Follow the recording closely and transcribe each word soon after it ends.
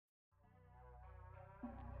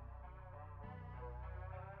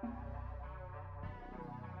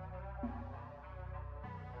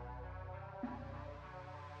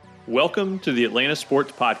Welcome to the Atlanta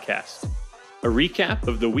Sports Podcast, a recap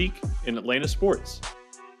of the week in Atlanta sports,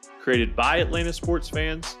 created by Atlanta sports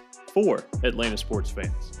fans for Atlanta sports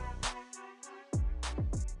fans.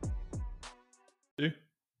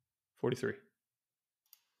 43.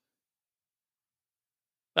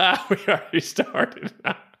 We already started.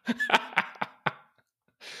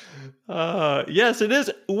 Yes, it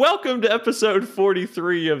is. Welcome to episode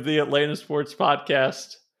 43 of the Atlanta Sports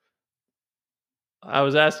Podcast. I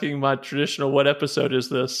was asking my traditional, what episode is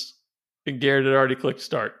this? And Garrett had already clicked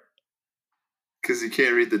start. Because you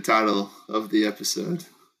can't read the title of the episode.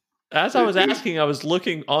 As I was asking, I was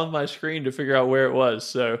looking on my screen to figure out where it was.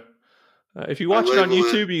 So if you watch it on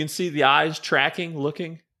YouTube, you can see the eyes tracking,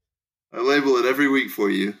 looking. I label it every week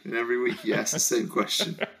for you. And every week you ask the same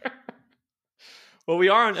question. Well, we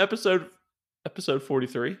are on episode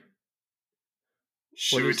 43.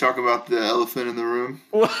 Should we talk about the elephant in the room?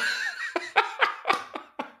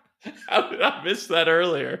 How did I miss that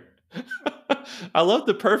earlier? I love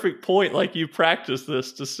the perfect point. Like you practiced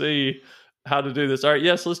this to see how to do this. All right,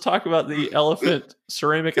 yes, let's talk about the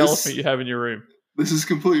ceramic elephant you have in your room. This is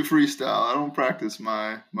complete freestyle. I don't practice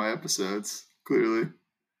my episodes, clearly.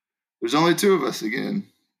 There's only two of us again.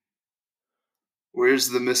 Where's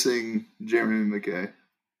the missing Jeremy McKay?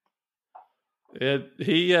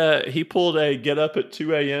 He pulled a get up at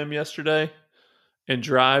 2 a.m. yesterday and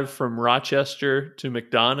drive from Rochester to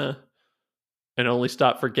McDonough and only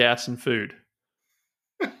stop for gas and food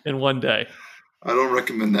in one day. I don't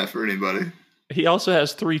recommend that for anybody. He also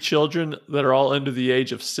has 3 children that are all under the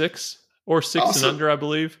age of 6 or 6 and under, I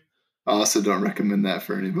believe. I also don't recommend that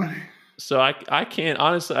for anybody. So I can't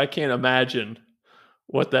imagine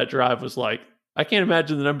what that drive was like. I can't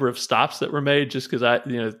imagine the number of stops that were made just because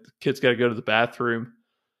the kids got to go to the bathroom.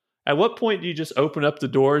 At what point do you just open up the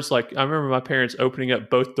doors? Like I remember my parents opening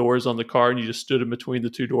up both doors on the car and you just stood in between the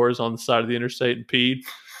 2 doors on the side of the interstate and peed.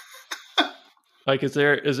 Like, is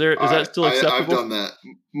that still acceptable? I've done that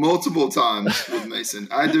multiple times with Mason.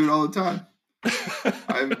 I do it all the time.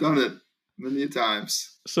 I've done it many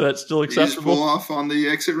times. So that's still acceptable? You just pull off on the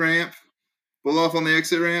exit ramp,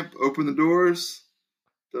 open the doors,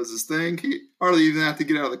 does his thing. He hardly even have to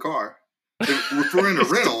get out of the car. If we're in a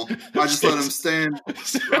rental, I just let him stand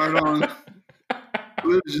right on.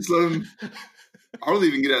 Just let him hardly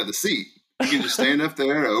even get out of the seat. He can just stand up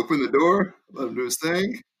there, open the door, let him do his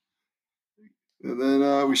thing. And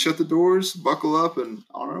then we shut the doors, buckle up, and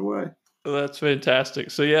on our way. Well, that's fantastic.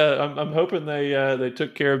 So, yeah, I'm hoping they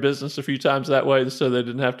took care of business a few times that way so they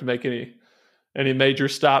didn't have to make any major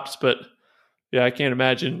stops. But, yeah, I can't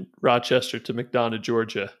imagine Rochester to McDonough,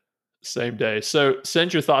 Georgia, same day. So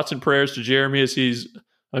send your thoughts and prayers to Jeremy as he's,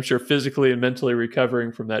 I'm sure, physically and mentally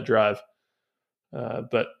recovering from that drive.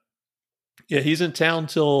 But, yeah, he's in town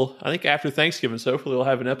till, I think, after Thanksgiving. So hopefully we'll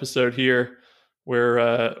have an episode here where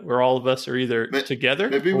all of us are either together.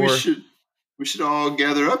 Maybe we should all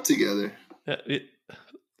gather up together.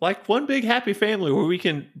 Like one big happy family where we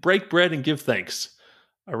can break bread and give thanks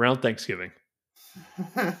around Thanksgiving.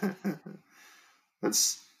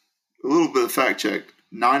 That's a little bit of fact check.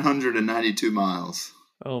 992 miles.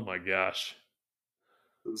 Oh my gosh.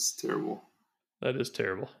 That's terrible. That is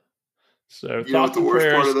terrible. So you know what the worst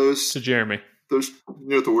part of those to Jeremy. You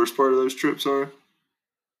know what the worst part of those trips are?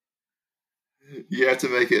 You have to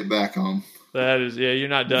make it back home. That is, yeah, you're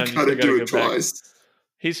not done. You gotta do it twice. Back.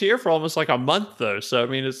 He's here for almost like a month though. So I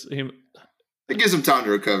mean it gives him time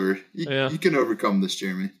to recover. You can overcome this,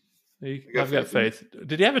 Jeremy. I've got faith.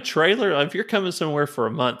 Did he have a trailer? If you're coming somewhere for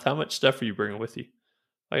a month, how much stuff are you bringing with you?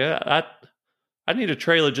 Like I need a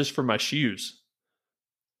trailer just for my shoes.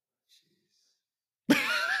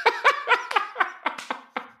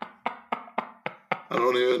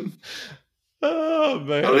 Oh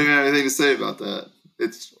man! I don't even have anything to say about that.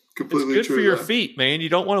 It's completely good true. For your feet, man. You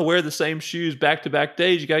don't want to wear the same shoes back-to-back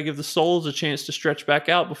days. You got to give the soles a chance to stretch back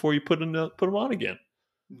out before you put them on again.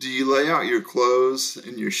 Do you lay out your clothes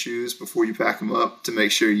and your shoes before you pack them up to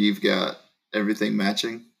make sure you've got everything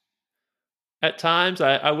matching? At times,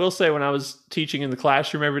 I will say when I was teaching in the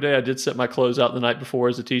classroom every day, I did set my clothes out the night before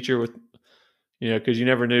as a teacher with, because you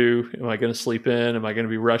never knew, am I going to sleep in? Am I going to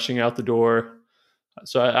be rushing out the door?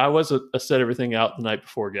 So I was a set everything out the night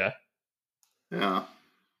before guy. Yeah.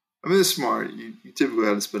 I mean, it's smart. You typically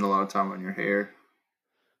have to spend a lot of time on your hair.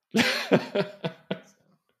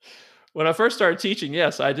 When I first started teaching,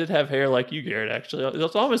 yes, I did have hair like you, Garrett, actually.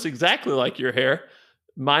 It's almost exactly like your hair,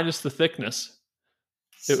 minus the thickness.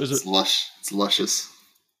 It's lush. It's luscious.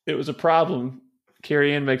 It was a problem.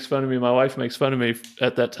 Carrie Ann makes fun of me. My wife makes fun of me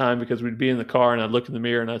at that time because we'd be in the car and I'd look in the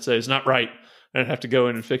mirror and I'd say, it's not right. And I'd have to go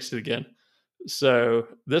in and fix it again. So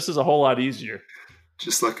this is a whole lot easier.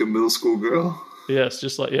 Just like a middle school girl. Yes,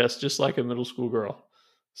 just like a middle school girl.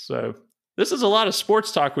 So this is a lot of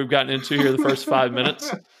sports talk we've gotten into here the first 5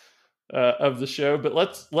 minutes of the show, but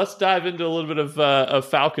let's dive into a little bit of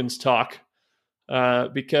Falcons talk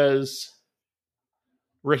because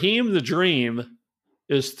Raheem the Dream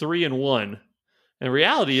is 3-1, and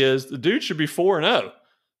reality is the dude should be 4-0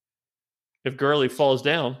 if Gurley falls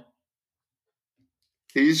down.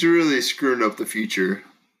 He's really screwing up the future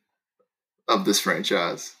of this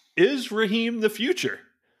franchise. Is Raheem the future?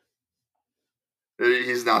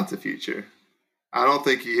 He's not the future. I don't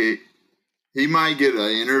think he might get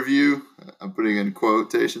an interview. I'm putting in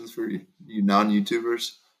quotations for you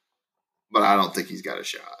non-YouTubers, but I don't think he's got a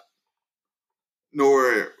shot.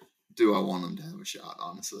 Nor do I want him to have a shot,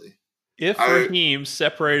 honestly. If Raheem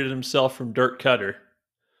separated himself from Dirk Cutter,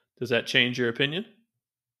 does that change your opinion?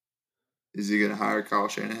 Is he going to hire Kyle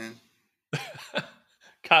Shanahan?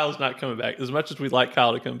 Kyle's not coming back. As much as we'd like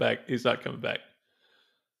Kyle to come back, he's not coming back.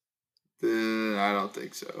 I don't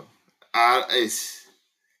think so.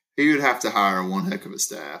 He would have to hire one heck of a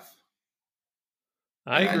staff.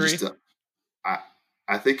 I agree.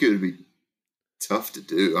 I think it would be tough to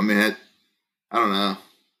do. I mean, I don't know.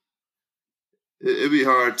 It'd be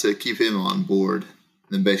hard to keep him on board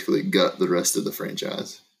and then basically gut the rest of the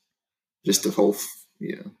franchise. Just the whole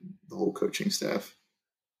coaching staff.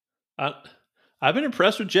 I've been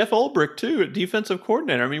impressed with Jeff Ulbrich too, at defensive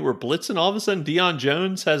coordinator. I mean, we're blitzing. All of a sudden, Deion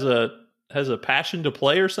Jones has a passion to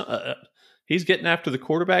play or something. He's getting after the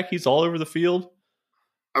quarterback. He's all over the field.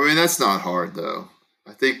 I mean, that's not hard though.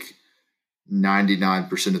 I think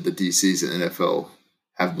 99% of the DCs in the NFL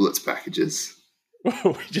have blitz packages.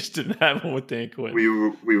 We just didn't have one with Dan Quinn.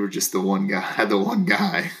 We were just the one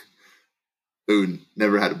guy who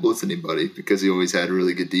never had to blitz anybody because he always had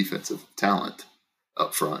really good defensive talent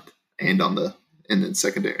up front and in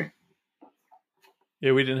secondary.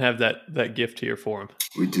 Yeah, we didn't have that gift here for him.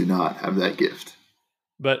 We do not have that gift.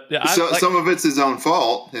 But some of it's his own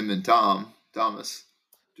fault. Him and Thomas.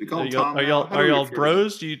 Do you call him Tom? Are y'all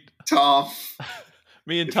bros? Tom.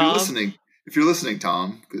 Me and Tom. If you're listening,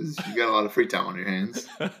 Tom, because you got a lot of free time on your hands.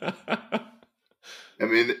 I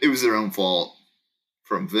mean, it was their own fault.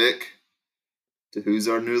 From Vic to who's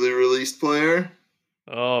our newly released player?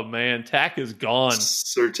 Oh man, Tack is gone.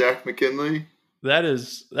 Sir Tack McKinley.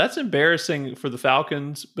 That's embarrassing for the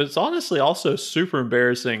Falcons, but it's honestly also super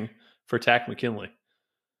embarrassing for Tack McKinley.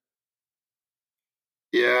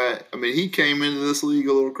 Yeah, I mean, he came into this league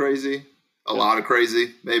a little crazy. A lot of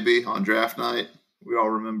crazy, maybe, on draft night. We all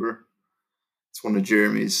remember. It's one of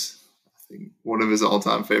Jeremy's, I think, one of his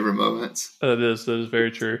all-time favorite moments. That is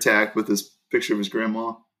very true. Tack with his picture of his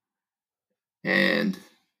grandma. And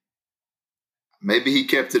maybe he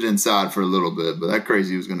kept it inside for a little bit, but that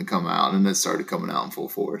crazy was going to come out, and it started coming out in full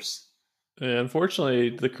force. Yeah, unfortunately,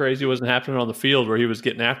 the crazy wasn't happening on the field where he was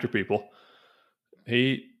getting after people.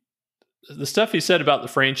 The stuff he said about the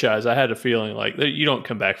franchise, I had a feeling like you don't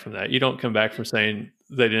come back from that. You don't come back from saying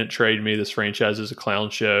they didn't trade me. This franchise is a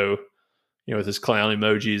clown show, with his clown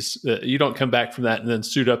emojis. You don't come back from that and then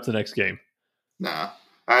suit up the next game. Nah,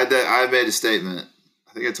 I made a statement.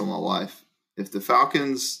 I think I told my wife, if the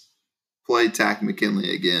Falcons played Tack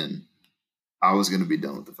McKinley again, I was going to be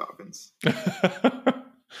done with the Falcons.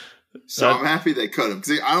 So I'm happy they cut him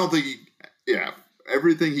because I don't think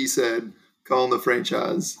everything he said, calling the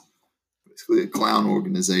franchise basically a clown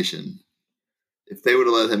organization. If they would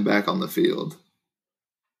have let him back on the field,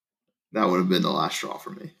 that would have been the last straw for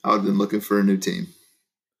me. I would have been looking for a new team.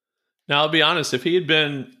 Now, I'll be honest, if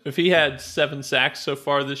he had 7 sacks so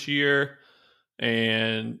far this year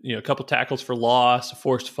and, a couple tackles for loss, a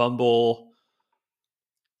forced fumble,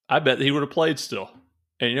 I bet that he would have played still.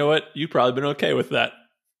 And you know what? You've probably been okay with that.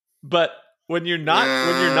 But when you're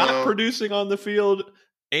not producing on the field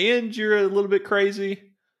and you're a little bit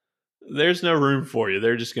crazy, there's no room for you.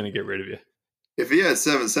 They're just going to get rid of you. If he had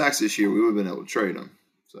 7 sacks this year, we would have been able to trade him.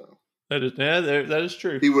 So that is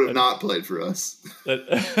true. He would have not played for us.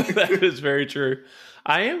 That is very true.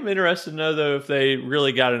 I am interested to know, though, if they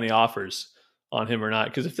really got any offers on him or not.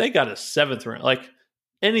 Because if they got a 7th round, like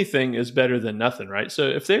anything is better than nothing, right? So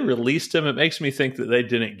if they released him, it makes me think that they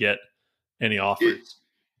didn't get any offers.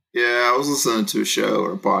 Yeah, I was listening to a show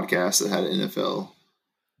or a podcast that had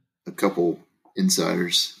a couple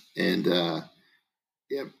insiders, and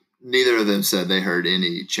neither of them said they heard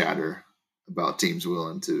any chatter about teams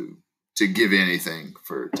willing to give anything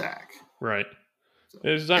for Tack. Right.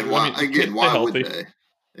 So, why would they?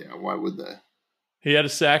 Yeah, why would they? He had a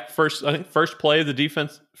sack first play of the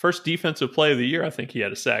defense, first defensive play of the year. I think he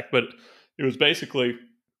had a sack, but it was basically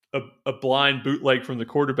a blind bootleg from the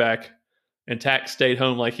quarterback, and Tack stayed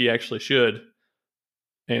home like he actually should.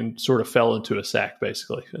 and sort of fell into a sack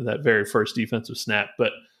basically in that very first defensive snap.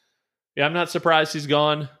 But yeah, I'm not surprised he's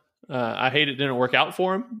gone. I hate it didn't work out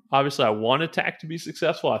for him. Obviously, I wanted Tack to be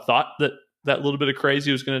successful. I thought that little bit of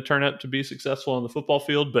crazy was going to turn out to be successful on the football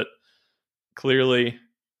field, but clearly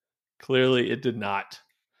it did not.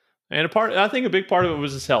 And I think a big part of it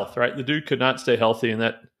was his health, right? The dude could not stay healthy, and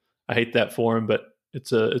that I hate that for him, but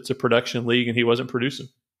it's a production league and he wasn't producing.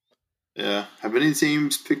 Yeah. Have any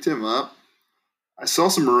teams picked him up? I saw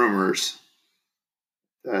some rumors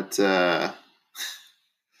that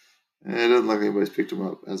it doesn't look like anybody's picked him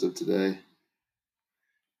up as of today.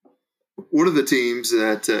 One of the teams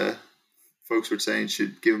that folks were saying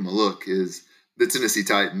should give him a look is the Tennessee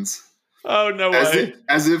Titans. Oh, no way.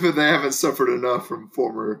 As if they haven't suffered enough from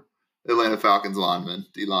former Atlanta Falcons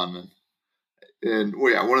D lineman. And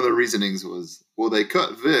one of the reasonings was, well, they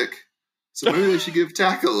cut Vic, so maybe they should give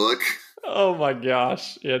Tack a look. Oh my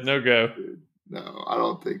gosh. Yeah, no go. No, I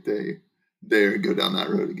don't think they dare go down that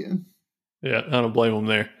road again. Yeah, I don't blame them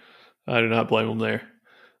there. I do not blame them there.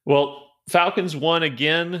 Well, Falcons won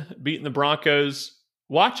again, beating the Broncos.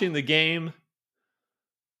 Watching the game,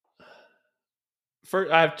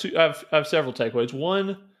 I have several takeaways.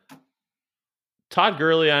 One, Todd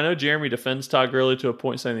Gurley. I know Jeremy defends Todd Gurley to a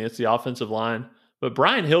point, saying that it's the offensive line, but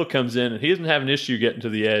Brian Hill comes in and he doesn't have an issue getting to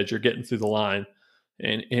the edge or getting through the line,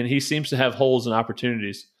 and he seems to have holes and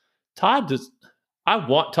opportunities. I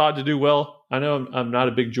want Todd to do well. I know I'm not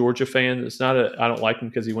a big Georgia fan. It's not I don't like him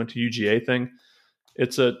because he went to UGA thing.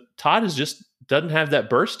 Todd doesn't have that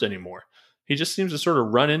burst anymore. He just seems to sort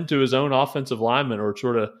of run into his own offensive lineman or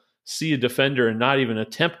sort of see a defender and not even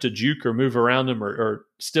attempt to juke or move around him or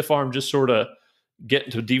stiff arm, just sort of get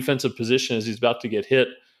into a defensive position as he's about to get hit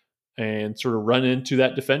and sort of run into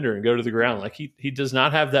that defender and go to the ground. Like he does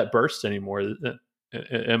not have that burst anymore.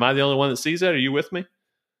 Am I the only one that sees that? Are you with me?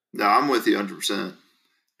 No, I'm with you 100%.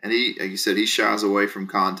 And he, like you said, he shies away from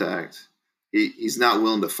contact. He's not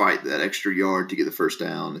willing to fight that extra yard to get the first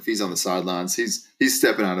down. If he's on the sidelines, he's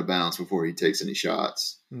stepping out of bounds before he takes any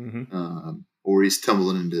shots. Mm-hmm. Or he's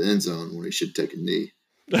tumbling into the end zone when he should take a knee.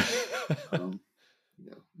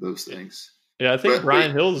 Those things. Yeah, I think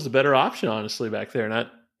Brian Hill is the better option, honestly, back there. And I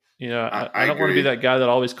don't want to be that guy that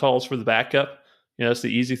always calls for the backup. It's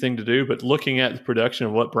the easy thing to do. But looking at the production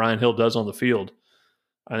of what Brian Hill does on the field,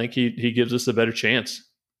 I think he gives us a better chance.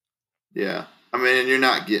 Yeah. I mean, you're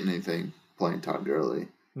not getting anything playing Todd Gurley.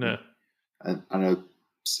 No. I know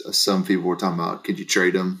some people were talking about, could you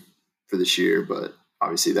trade him for this year? But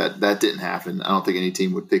obviously that didn't happen. I don't think any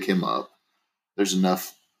team would pick him up. There's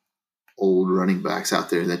enough old running backs out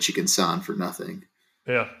there that you can sign for nothing.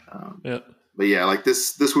 Yeah. But yeah, like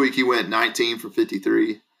this week he went 19 for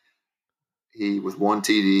 53. With one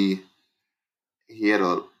TD, he had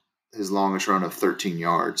his longest run of 13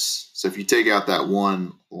 yards. So if you take out that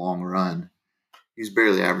one long run, he's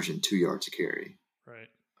barely averaging 2 yards a carry. Right.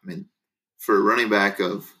 I mean, for a running back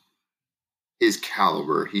of his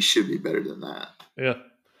caliber, he should be better than that. Yeah.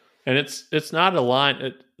 And it's not a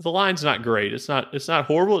line. The line's not great. It's not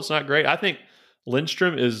horrible. It's not great. I think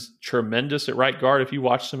Lindstrom is tremendous at right guard. If you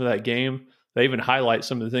watch some of that game, they even highlight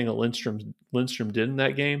some of the things that Lindstrom did in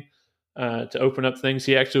that game to open up things.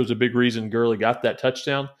 He actually was a big reason Gurley got that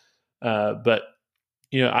touchdown. But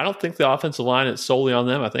I don't think the offensive line is solely on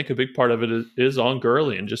them. I think a big part of it is on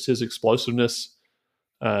Gurley and just his explosiveness,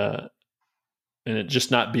 and it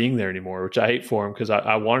just not being there anymore, which I hate for him because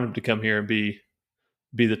I want him to come here and be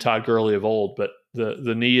the Todd Gurley of old. But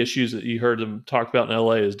the knee issues that you heard them talk about in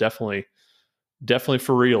LA is definitely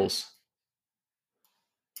for reals.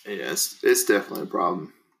 Yeah, it's definitely a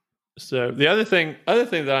problem. So the other thing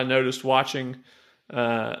that I noticed watching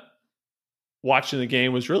the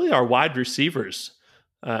game was really our wide receivers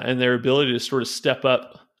and their ability to sort of step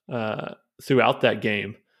up throughout that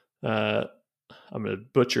game. I'm going to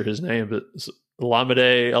butcher his name, but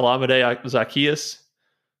Olamide Zaccheaus.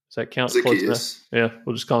 Does that count? Zaccheaus. Yeah,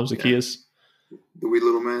 we'll just call him Zaccheaus. Yeah. The wee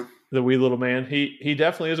little man. The wee little man. He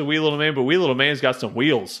definitely is a wee little man, but wee little man's got some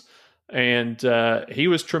wheels. And he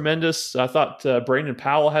was tremendous. I thought Brandon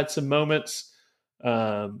Powell had some moments.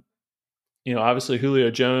 Obviously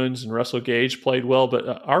Julio Jones and Russell Gage played well,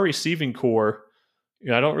 but our receiving core,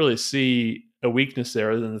 I don't really see a weakness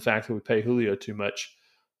there other than the fact that we pay Julio too much.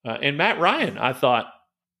 And Matt Ryan, I thought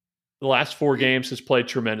the last 4 games has played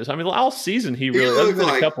tremendous. I mean, all season he really, other than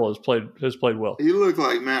a couple, has played well. He looked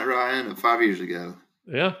like Matt Ryan of 5 years ago.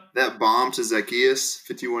 Yeah. That bomb to Zaccheaus,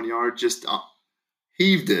 51 yards, just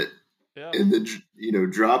heaved it. Yeah. And then,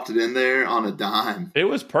 dropped it in there on a dime. It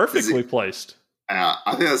was perfectly placed. I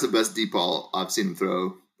think that's the best deep ball I've seen him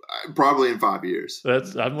throw, probably in 5 years.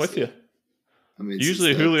 I'm with you. I mean,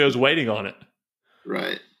 usually Julio's waiting on it.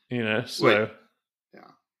 Right. So yeah,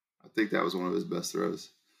 I think that was one of his best throws.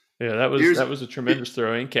 Yeah, that was a tremendous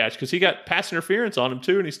throw and catch because he got pass interference on him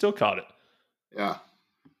too, and he still caught it. Yeah.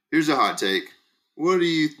 Here's a hot take. What do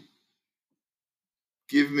you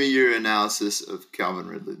give me your analysis of Calvin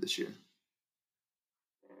Ridley this year?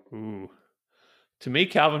 Ooh. To me,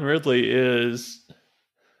 Calvin Ridley is.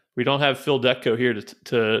 We don't have Phil Detko here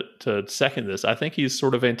to second this. I think he's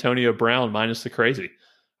sort of Antonio Brown minus the crazy.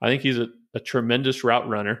 I think he's a tremendous route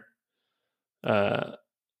runner,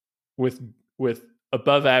 with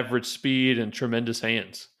above average speed and tremendous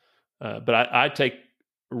hands. But I take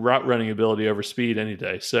route running ability over speed any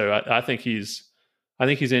day. So I think he's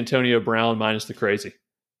Antonio Brown minus the crazy.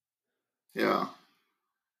 Yeah.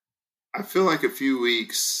 I feel like a few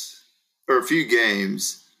weeks or a few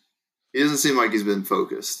games, he doesn't seem like he's been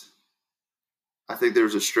focused. I think there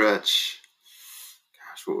was a stretch.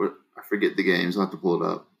 Gosh, I forget the games. I'll have to pull it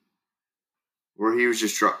up. Where he was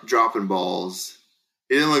just dropping balls.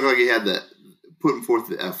 It didn't look like he had that putting forth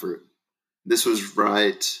the effort. This was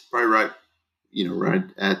probably right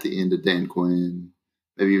at the end of Dan Quinn,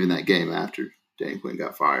 maybe even that game after Dan Quinn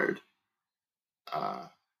got fired. I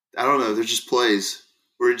don't know. There's just plays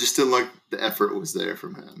where it just didn't look like the effort was there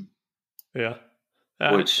from him. Yeah,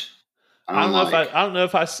 which I don't know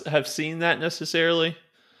if I have seen that necessarily.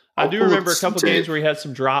 I do remember a couple games where he had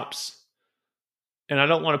some drops, and I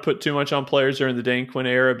don't want to put too much on players during the Dan Quinn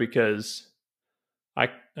era because I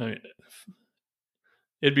mean,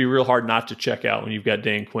 it'd be real hard not to check out when you've got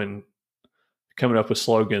Dan Quinn coming up with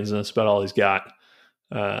slogans and that's about all he's got.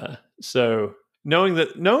 So knowing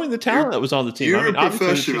the talent that was on the team, you're a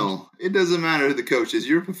professional. It doesn't matter who the coach is.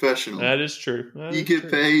 You're a professional. That is true. You get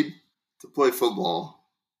paid to play football.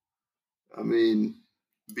 I mean,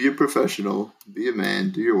 be a professional, be a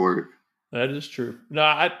man, do your work. That is true. No,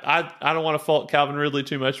 I don't want to fault Calvin Ridley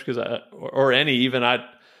too much because I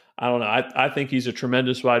don't know. I think he's a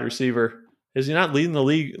tremendous wide receiver. Is he not leading the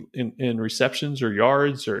league in receptions or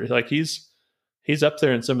yards or like he's up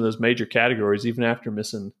there in some of those major categories even after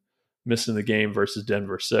missing the game versus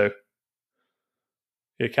Denver. So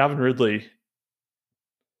yeah, Calvin Ridley,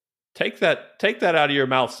 take that out of your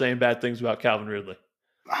mouth saying bad things about Calvin Ridley.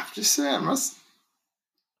 I'm just saying,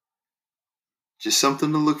 just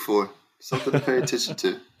something to look for, something to pay attention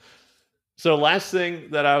to. So last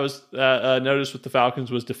thing that I was noticed with the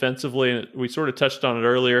Falcons was defensively, and we sort of touched on it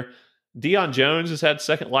earlier. Deion Jones has had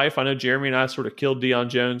second life. I know Jeremy and I sort of killed Deion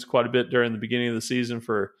Jones quite a bit during the beginning of the season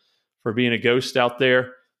for being a ghost out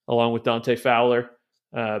there, along with Dante Fowler.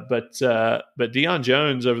 But Deion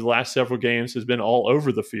Jones over the last several games has been all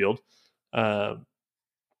over the field.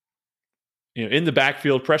 In the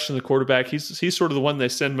backfield, pressuring the quarterback. He's sort of the one they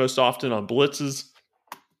send most often on blitzes.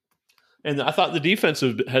 And I thought the defense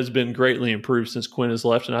has been greatly improved since Quinn has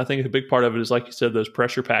left. And I think a big part of it is, like you said, those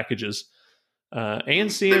pressure packages.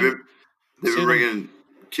 And seeing they've been bringing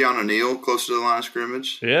Keanu Neal closer to the line of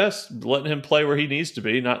scrimmage. Yes, letting him play where he needs to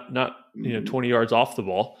be, not 20 yards off the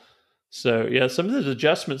ball. So yeah, some of those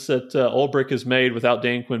adjustments that Ulbrich has made without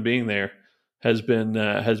Dan Quinn being there has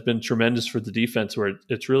been tremendous for the defense, where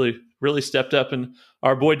it's really stepped up. And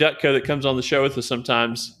our boy Dutko that comes on the show with us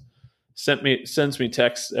sometimes sends me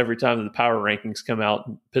texts every time that the power rankings come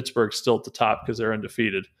out. Pittsburgh's still at the top because they're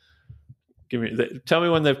undefeated. Tell me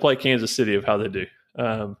when they play Kansas City of how they do.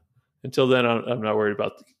 Until then, I'm not worried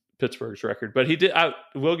about Pittsburgh's record. But I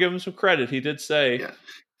will give him some credit. He did say, yeah,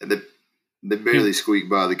 and they barely squeaked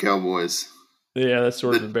by the Cowboys. Yeah, that's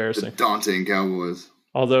sort of embarrassing. The daunting Cowboys.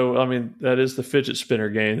 Although, I mean, that is the fidget spinner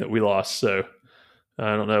game that we lost, so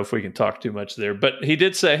I don't know if we can talk too much there. But he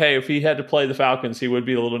did say, hey, if he had to play the Falcons, he would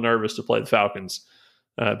be a little nervous to play the Falcons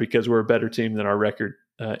because we're a better team than our record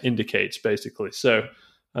indicates, basically. So,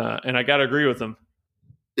 and I got to agree with him.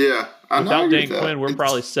 Yeah. Without Dan Quinn, we're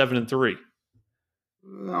probably 7-3.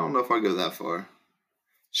 I don't know if I go that far.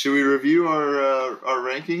 Should we review our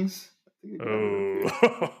rankings? Hang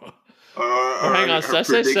on. So I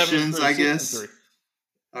say 7-3, I guess.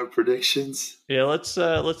 Our predictions. Yeah, let's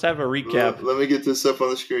have a recap. Let me get this up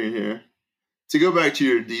on the screen here. To go back to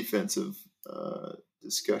your defensive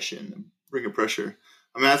discussion, bringing pressure.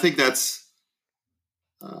 I mean, I think that's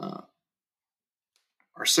our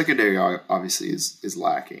secondary. Obviously, is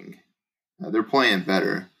lacking. They're playing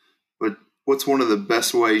better, but what's one of the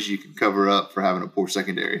best ways you can cover up for having a poor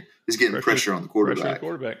secondary is getting pressure on the quarterback.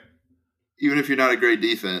 Even if you're not a great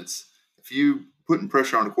defense, if you putting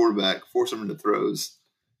pressure on a quarterback, force them into throws,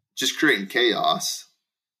 just creating chaos,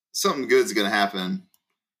 something good's going to happen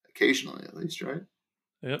occasionally, at least, right?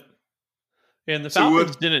 Yep. And the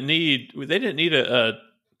Falcons didn't need a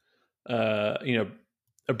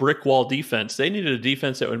brick wall defense. They needed a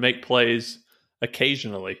defense that would make plays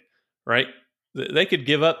occasionally, right? They could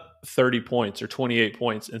give up 30 points or 28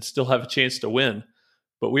 points and still have a chance to win.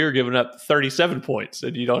 But we were giving up 37 points,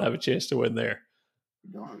 and you don't have a chance to win there.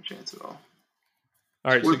 You don't have a chance at all.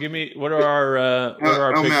 All right, so give me what are our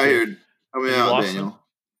help me picks out here? here. Help me out, Daniel.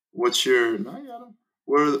 What's your? No, you got him.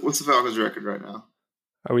 What's the Falcons' record right now?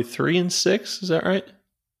 Are we 3-6? Is that right?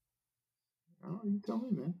 Oh, you tell me,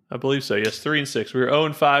 man. I believe so. Yes, 3-6. We were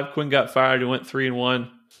 0-5. Quinn got fired. We went 3-1,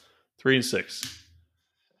 3-6.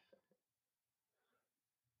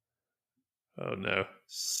 Oh no!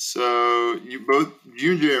 So you and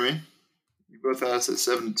Jeremy, you both had us at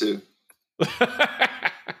 7-2.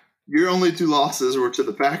 Your only two losses were to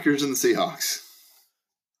the Packers and the Seahawks.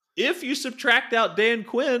 If you subtract out Dan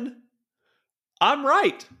Quinn, I'm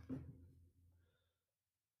right.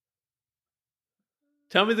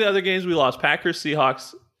 Tell me the other games we lost. Packers,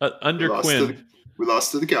 Seahawks, under Quinn. We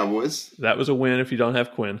lost to the Cowboys. That was a win if you don't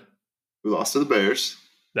have Quinn. We lost to the Bears.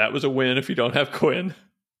 That was a win if you don't have Quinn.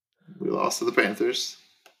 We lost to the Panthers.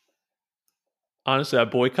 Honestly, I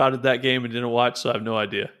boycotted that game and didn't watch, so I have no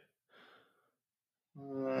idea.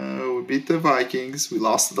 We beat the Vikings. We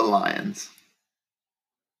lost to the Lions.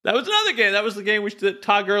 That was another game. That was the game that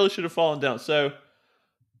Todd Gurley should have fallen down. So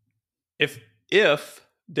if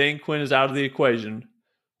Dan Quinn is out of the equation,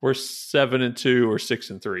 we're 7-2 or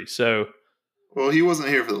 6-3. So, well, he wasn't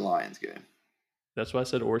here for the Lions game. That's why I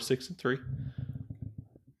said or 6-3.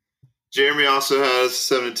 Jeremy also has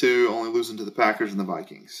 7-2, only losing to the Packers and the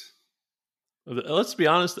Vikings. Let's be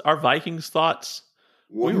honest, our Vikings thoughts,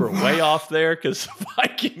 we were way off there because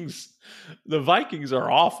the Vikings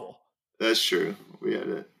are awful. That's true.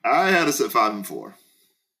 I had us at 5-4.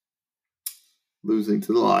 Losing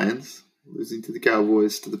to the Lions, losing to the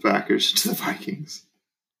Cowboys, to the Packers, to the Vikings.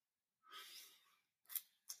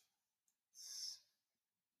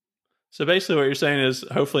 So basically what you're saying is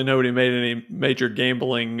hopefully nobody made any major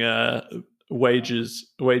gambling wagers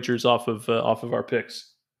off of our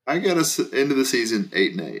picks. I got us into the season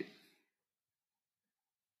 8-8.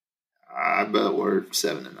 I bet we're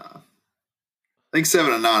 7-9. I think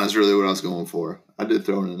 7-9 is really what I was going for. I did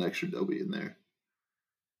throw in an extra W in there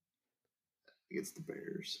against the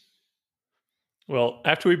Bears. Well,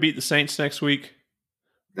 after we beat the Saints next week,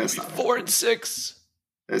 that's not 4-6.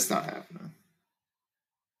 That's not happening.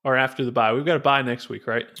 Or after the bye, we've got a bye next week,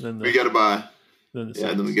 right? We got a bye. Then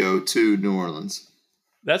we go to New Orleans.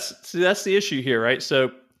 That's the issue here, right?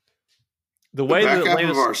 So the way back that half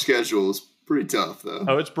of our schedule is pretty tough, though.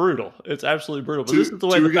 Oh, it's brutal. It's absolutely brutal. But this is the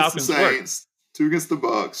way the Falcons work. 2 against the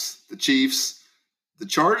Bucks, the Chiefs, the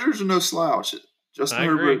Chargers are no slouch. Justin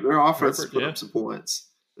Herbert, their offense put up some points.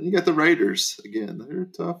 Then you got the Raiders again. They're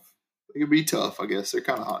tough. They can be tough, I guess. They're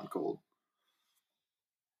kind of hot and cold.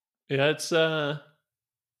 Yeah, it's the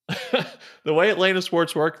way Atlanta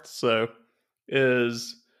sports works. So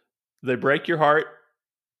is they break your heart,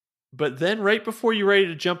 but then right before you're ready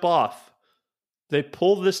to jump off, they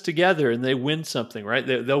pull this together and they win something, right?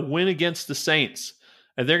 They'll win against the Saints,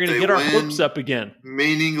 and they're going to get our hopes up again.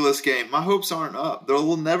 Meaningless game. My hopes aren't up. They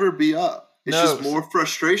will never be up. It's just more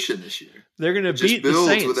frustration this year. They're going to beat the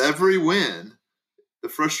Saints. With every win. The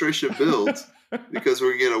frustration builds because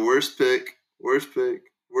we're going to get a worse pick.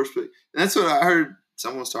 And that's what I heard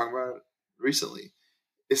someone was talking about recently.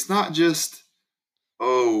 It's not just,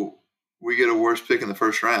 we get a worse pick in the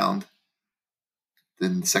first round.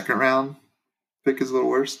 Then the second round pick is a little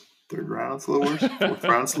worse. Third round it's a little worse. Fourth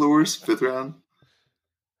round's a little worse. Fifth round.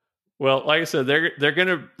 Well, like I said, they're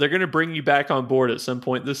gonna bring you back on board at some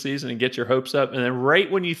point this season and get your hopes up. And then right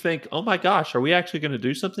when you think, oh my gosh, are we actually going to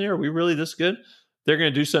do something here? Are we really this good? They're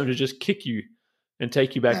going to do something to just kick you and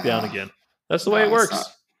take you back down again. That's the way it works.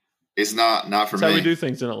 It's not for me. That's how we do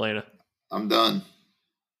things in Atlanta. I'm done.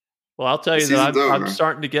 Well, I'll tell you that I'm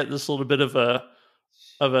starting to get this little bit of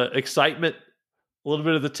a excitement, a little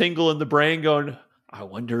bit of the tingle in the brain going, I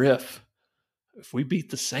wonder if we beat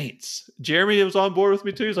the Saints. Jeremy was on board with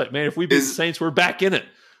me too. He's like, man, if we beat the Saints, we're back in it.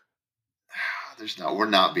 We're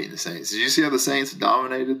not beating the Saints. Did you see how the Saints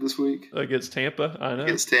dominated this week? Against Tampa? I know.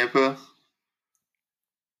 Against Tampa.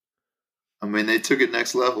 I mean, they took it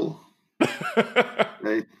next level.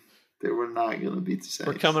 They were not going to beat the Saints.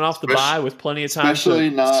 We're coming off the bye with plenty of time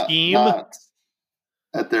to scheme. Not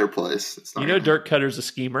at their place. Dirk Cutter's a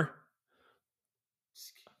schemer.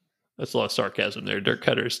 That's a lot of sarcasm there. Dirk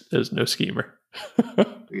Cutter is no schemer.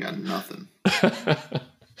 We got nothing.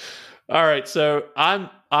 All right, so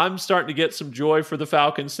I'm starting to get some joy for the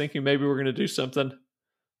Falcons, thinking maybe we're going to do something.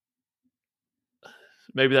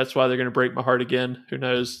 Maybe that's why they're going to break my heart again. Who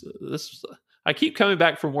knows? I keep coming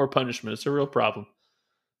back for more punishment. It's a real problem.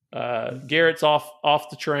 Garrett's off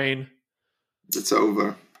the train. It's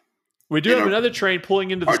over. We do And have another train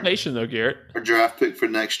pulling into the station, though, Garrett. our draft pick for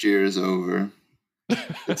next year is over. Our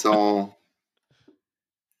draft pick for next year is over.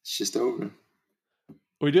 It's just over.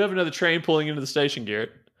 We do have another train pulling into the station,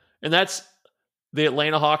 Garrett, and that's the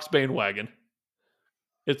Atlanta Hawks bandwagon.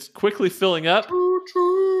 It's quickly filling up.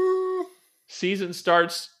 Season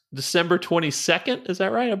starts December 22nd. Is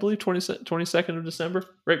that right? I believe 22nd of December,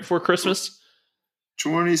 right before Christmas.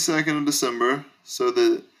 22nd of December. So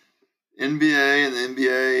the NBA and the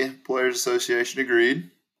NBA Players Association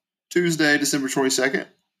agreed. Tuesday, December 22nd.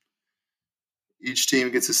 Each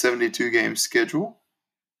team gets a 72-game schedule.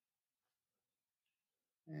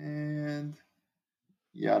 And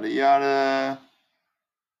yada, yada.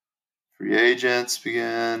 Free agents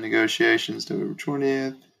begin negotiations November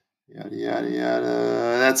 20th. Yada, yada,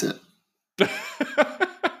 yada. That's it.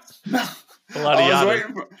 A lot of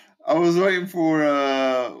yada. I was waiting for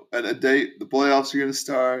a date. The playoffs are going to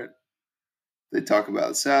start. They talk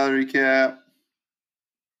about salary cap.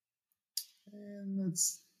 And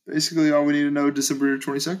that's basically all we need to know December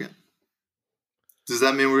 22nd. Does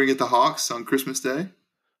that mean we're going to get the Hawks on Christmas Day?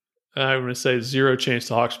 I'm going to say 0 chance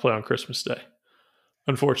the Hawks play on Christmas Day,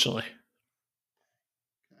 unfortunately.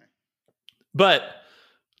 Okay. But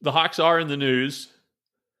the Hawks are in the news,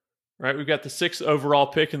 right? We've got the 6th overall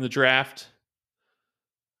pick in the draft.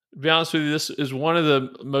 To be honest with you, this is one of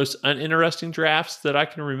the most uninteresting drafts that I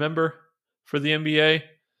can remember for the NBA.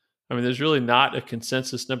 I mean, there's really not a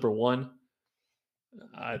consensus number one.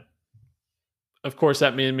 Of course,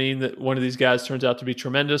 that may mean that one of these guys turns out to be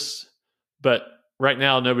tremendous, but right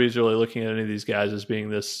now, nobody's really looking at any of these guys as being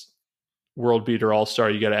this world beater all-star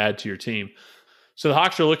you got to add to your team. So the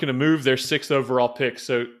Hawks are looking to move their 6th overall pick.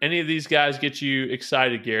 So any of these guys get you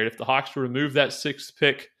excited, Garrett? If the Hawks were to move that 6th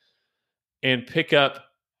pick and pick up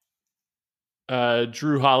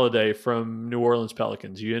Drew Holiday from New Orleans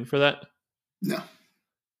Pelicans, you in for that? No.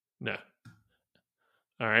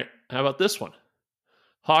 All right. How about this one?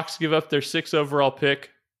 Hawks give up their 6th overall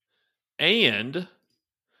pick and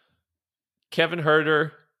Kevin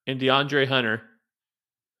Huerter and DeAndre Hunter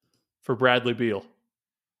for Bradley Beal.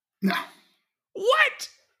 No. What?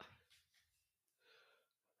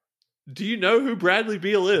 Do you know who Bradley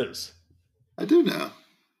Beal is? I do know.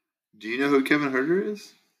 Do you know who Kevin Huerter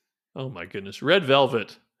is? Oh, my goodness. Red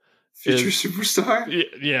Velvet. Future superstar?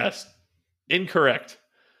 Yes. Incorrect.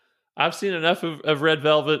 I've seen enough of Red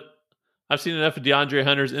Velvet. I've seen enough of DeAndre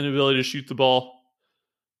Hunter's inability to shoot the ball.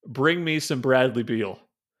 Bring me some Bradley Beal.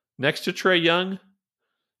 Next to Trae Young.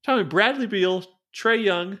 Tell me, Bradley Beal, Trae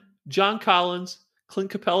Young, John Collins, Clint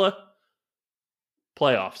Capella.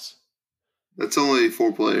 Playoffs. That's only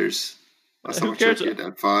 4 players. Last time I checked, you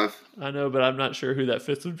had 5. I know, but I'm not sure who that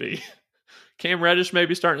 5th would be. Cam Reddish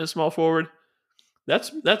maybe starting at small forward.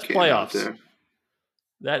 That's playoffs. There.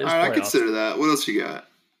 That is all right, playoffs. I consider that. What else you got?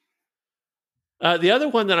 The other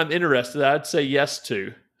one that I'm interested in, I'd say yes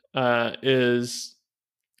to, is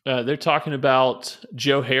they're talking about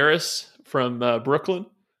Joe Harris from Brooklyn,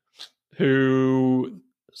 who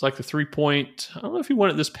is like the 3-point. I don't know if he won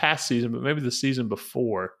it this past season, but maybe the season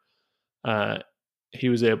before he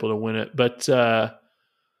was able to win it. But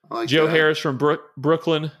like Joe Harris from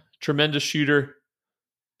Brooklyn, tremendous shooter.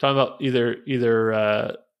 Talking about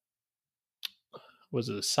either was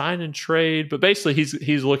it a sign and trade? But basically,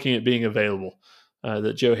 he's looking at being available.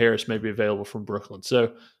 That Joe Harris may be available from Brooklyn.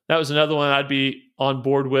 So that was another one I'd be on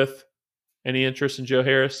board with. Any interest in Joe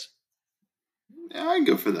Harris? Yeah, I can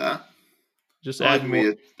go for that. Just adding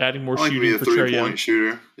more shooting for Trae Young.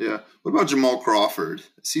 Shooter. Yeah. What about Jamal Crawford?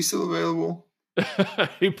 Is he still available?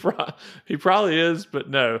 He probably is, but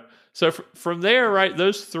no. So from there, right,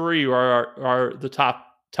 those 3 are the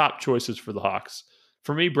top choices for the Hawks.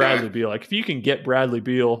 For me, Bradley Beal. Like if you can get Bradley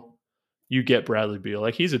Beal, you get Bradley Beal.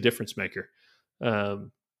 Like he's a difference maker.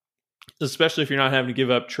 Especially if you're not having to give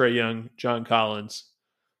up Trae Young, John Collins.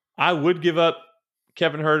 I would give up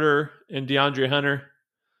Kevin Huerter and DeAndre Hunter.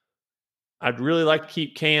 I'd really like to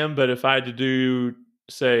keep Cam, but if I had to do,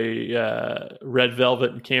 say, Red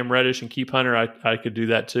Velvet and Cam Reddish and keep Hunter, I could do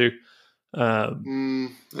that too. I'd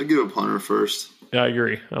give up Hunter first. Yeah, I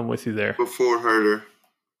agree. I'm with you there. Before Huerter.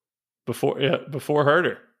 Before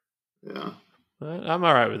Huerter. Yeah. I'm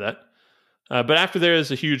all right with that. But after there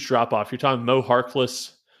is a huge drop-off. You're talking Mo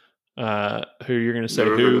Harkless, who you're going to say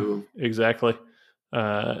who? Exactly.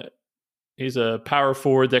 He's a power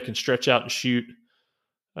forward that can stretch out and shoot.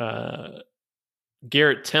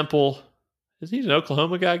 Garrett Temple. Is he an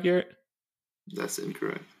Oklahoma guy, Garrett? That's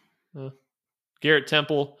incorrect. Garrett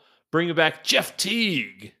Temple. Bringing back Jeff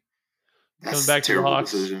Teague. That's coming back to the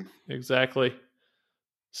Hawks. Decision. Exactly.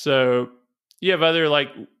 So you have other like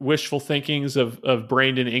wishful thinkings of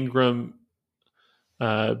Brandon Ingram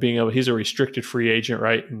he's a restricted free agent,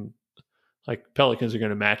 right? And like Pelicans are going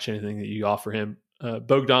to match anything that you offer him.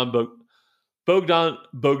 Bogdanovic.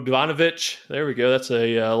 There we go. That's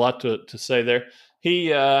a lot to say there.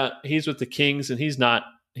 He's with the Kings, and he's not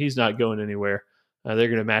going anywhere. They're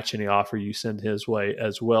going to match any offer you send his way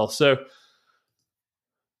as well. So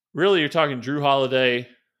really, you're talking Drew Holiday,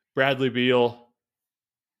 Bradley Beal,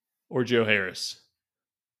 or Joe Harris.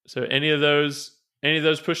 So any of those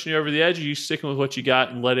pushing you over the edge, or are you sticking with what you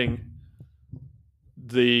got and letting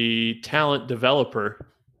the talent developer,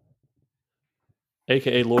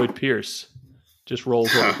 aka Lloyd Pierce, just roll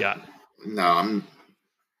with what we got? No,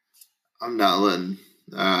 I'm not letting.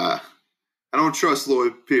 I don't trust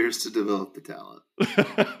Lloyd Pierce to develop the talent.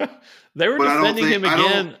 They were defending him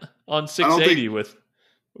again on 680 with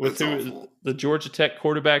the Georgia Tech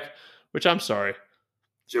quarterback, which I'm sorry.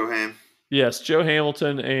 Joe Ham. Yes, Joe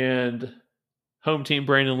Hamilton and home team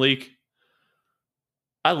Brandon Leak.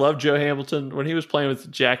 I love Joe Hamilton. When he was playing with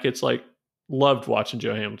the Jackets, loved watching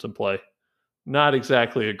Joe Hamilton play. Not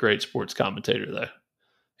exactly a great sports commentator, though.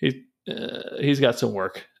 He's got some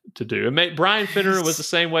work to do. And Brian Finner was the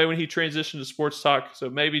same way when he transitioned to sports talk. So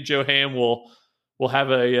maybe Joe Ham will have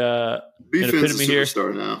an epitome here.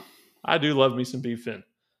 Now. I do love me some B-Fin.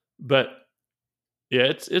 But yeah,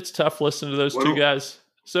 it's tough listening to those two guys.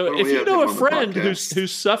 So if you know a friend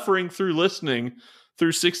who's suffering through listening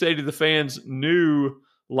through 680 The Fan's new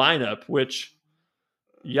lineup, which,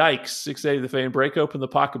 yikes, 680 The Fan, break open the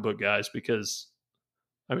pocketbook, guys, because,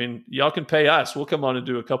 y'all can pay us. We'll come on and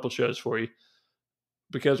do a couple shows for you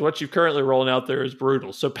because what you're currently rolling out there is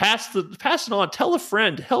brutal. So pass it on. Tell a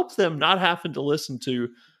friend. Help them not having to listen to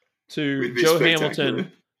Joe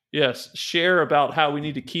Hamilton. Yes, share about how we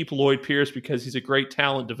need to keep Lloyd Pierce because he's a great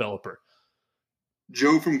talent developer.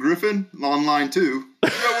 Joe from Griffin, online too.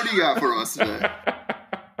 Joe, what do you got for us today?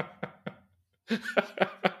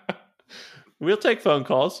 We'll take phone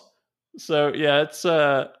calls. So, yeah, it's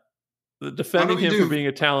defending him for being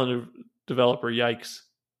a talented developer. Yikes.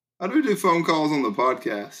 How do we do phone calls on the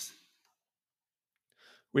podcast?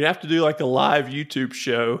 We'd have to do a live YouTube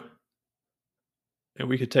show, and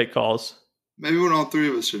we could take calls. Maybe when all three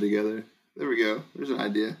of us are together. There we go. There's an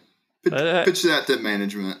idea. Pitch that to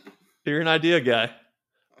management. You're an idea guy.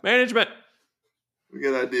 Management. We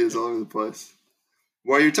got ideas all over the place.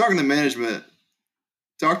 While you're talking to management,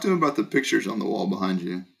 talk to him about the pictures on the wall behind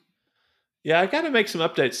you. Yeah, I got to make some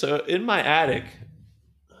updates. So in my attic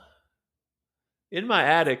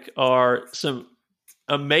are some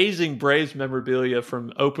amazing Braves memorabilia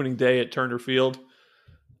from opening day at Turner Field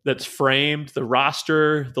that's framed. The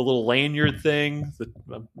roster, the little lanyard thing.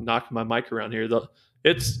 I'm knocking my mic around here.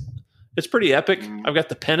 It's pretty epic. I've got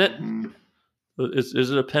the pennant. Mm-hmm. Is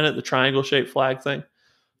it a pennant, the triangle-shaped flag thing?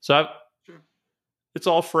 So Sure. It's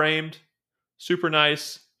all framed, super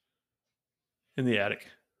nice, in the attic.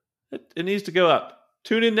 It needs to go up.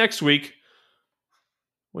 Tune in next week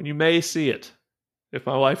when you may see it, if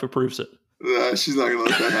my wife approves it. She's not going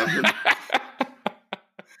to let that happen.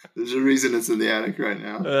 There's a reason it's in the attic right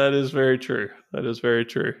now. That is very true.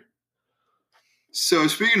 So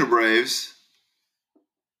speaking of Braves,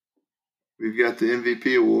 we've got the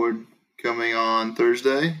MVP award coming on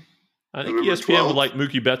Thursday. I think ESPN would like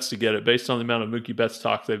Mookie Betts to get it based on the amount of Mookie Betts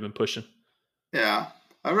talk they've been pushing. Yeah.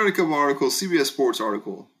 I read a couple articles, CBS Sports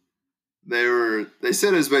article. They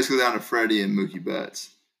said it was basically down to Freddie and Mookie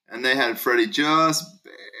Betts. And they had Freddie just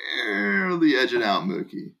barely edging out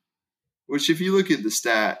Mookie. Which if you look at the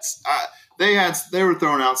stats, they were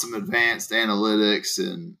throwing out some advanced analytics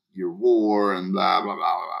and your WAR and blah, blah, blah,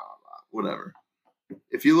 blah, blah, blah, whatever.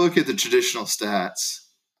 If you look at the traditional stats,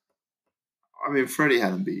 Freddie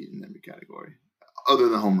had him beat in every category, other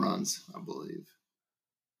than home runs, I believe.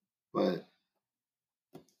 But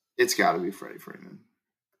it's got to be Freddie Freeman.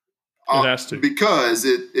 It has to. Because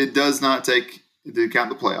it does not take into account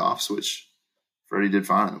the playoffs, which Freddie did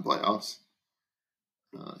fine in the playoffs.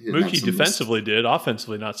 Mookie defensively did.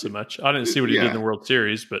 Offensively, not so much. I didn't see what he did in the World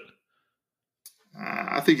Series, but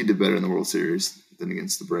I think he did better in the World Series than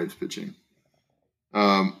against the Braves pitching.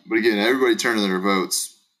 But again, everybody turning their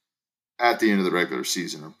votes at the end of the regular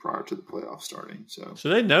season or prior to the playoffs starting. So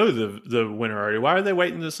they know the winner already. Why are they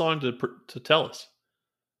waiting this long to tell us?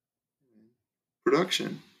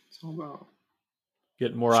 Production. It's all about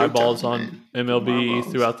getting more eyeballs on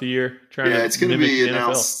MLB throughout the year. It's going to be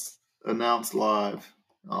announced live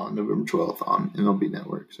on November 12th on MLB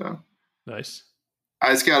Network. So nice.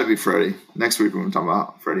 It's got to be Freddie. Next week we're going to talk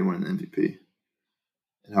about Freddie winning the MVP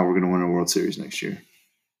and how we're going to win a World Series next year.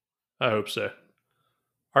 I hope so.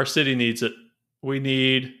 Our city needs it. We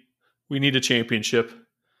need a championship.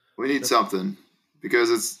 We need something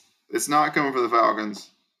because It's not coming from the Falcons.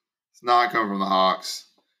 It's not coming from the Hawks.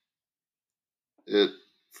 It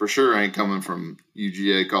for sure ain't coming from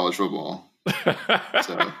UGA college football.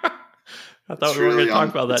 So I thought we were going to talk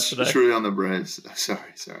about that today. It's really on the Braves. Sorry,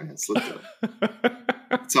 I slipped up.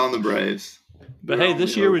 It's on the Braves. But hey,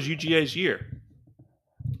 this year was UGA's year.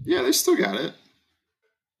 Yeah, they still got it.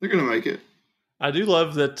 They're going to make it. I do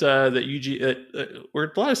love that UGA. We're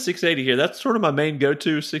a lot of 680 here. That's sort of my main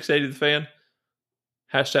go-to, 680 the fan.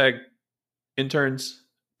 Hashtag interns,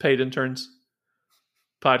 paid interns,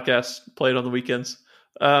 podcast played on the weekends.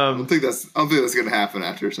 I don't think that's going to happen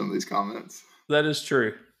after some of these comments. That is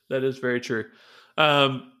true. That is very true.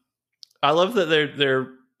 I love that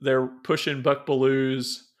they're pushing Buck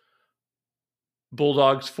Belew's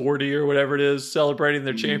Bulldogs 40 or whatever it is, celebrating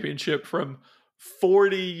their championship from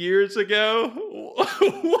 40 years ago.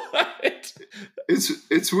 What?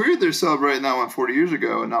 It's weird they're celebrating that one 40 years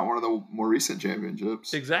ago and not one of the more recent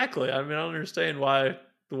championships. Exactly. I mean, I don't understand why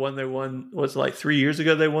the one they won was like 3 years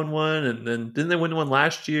ago. They won one, and then didn't they win one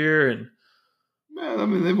last year? And man, I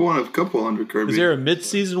mean, they've won a couple under Kirby. Is there a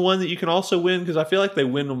mid-season one that you can also win? Because I feel like they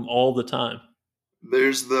win them all the time.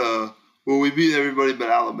 There's the we beat everybody but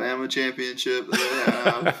Alabama championship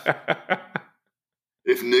that they have.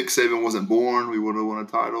 If Nick Saban wasn't born, we would have won a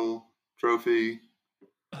title trophy.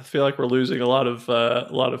 I feel like we're losing a lot of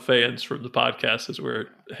fans from the podcast as we're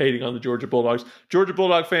hating on the Georgia Bulldogs. Georgia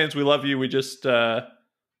Bulldog fans, we love you. We just you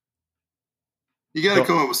got to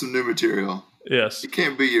come up with some new material. Yes, it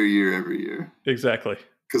can't be your year every year. Exactly,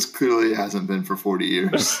 because clearly it hasn't been for 40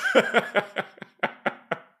 years.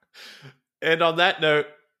 And on that note,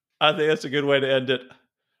 I think that's a good way to end it.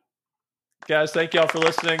 Guys, thank y'all for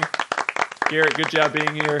listening. Garrett, good job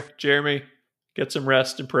being here. Jeremy, get some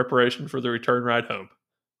rest in preparation for the return ride home.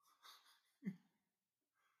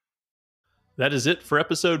 That is it for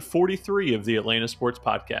episode 43 of the Atlanta Sports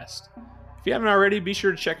Podcast. If you haven't already, be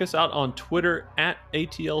sure to check us out on Twitter at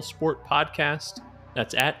ATL Sport Podcast.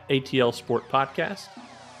 That's at ATL Sport Podcast.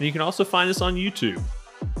 And you can also find us on YouTube.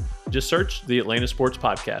 Just search the Atlanta Sports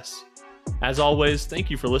Podcast. As always, thank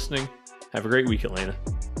you for listening. Have a great week, Atlanta.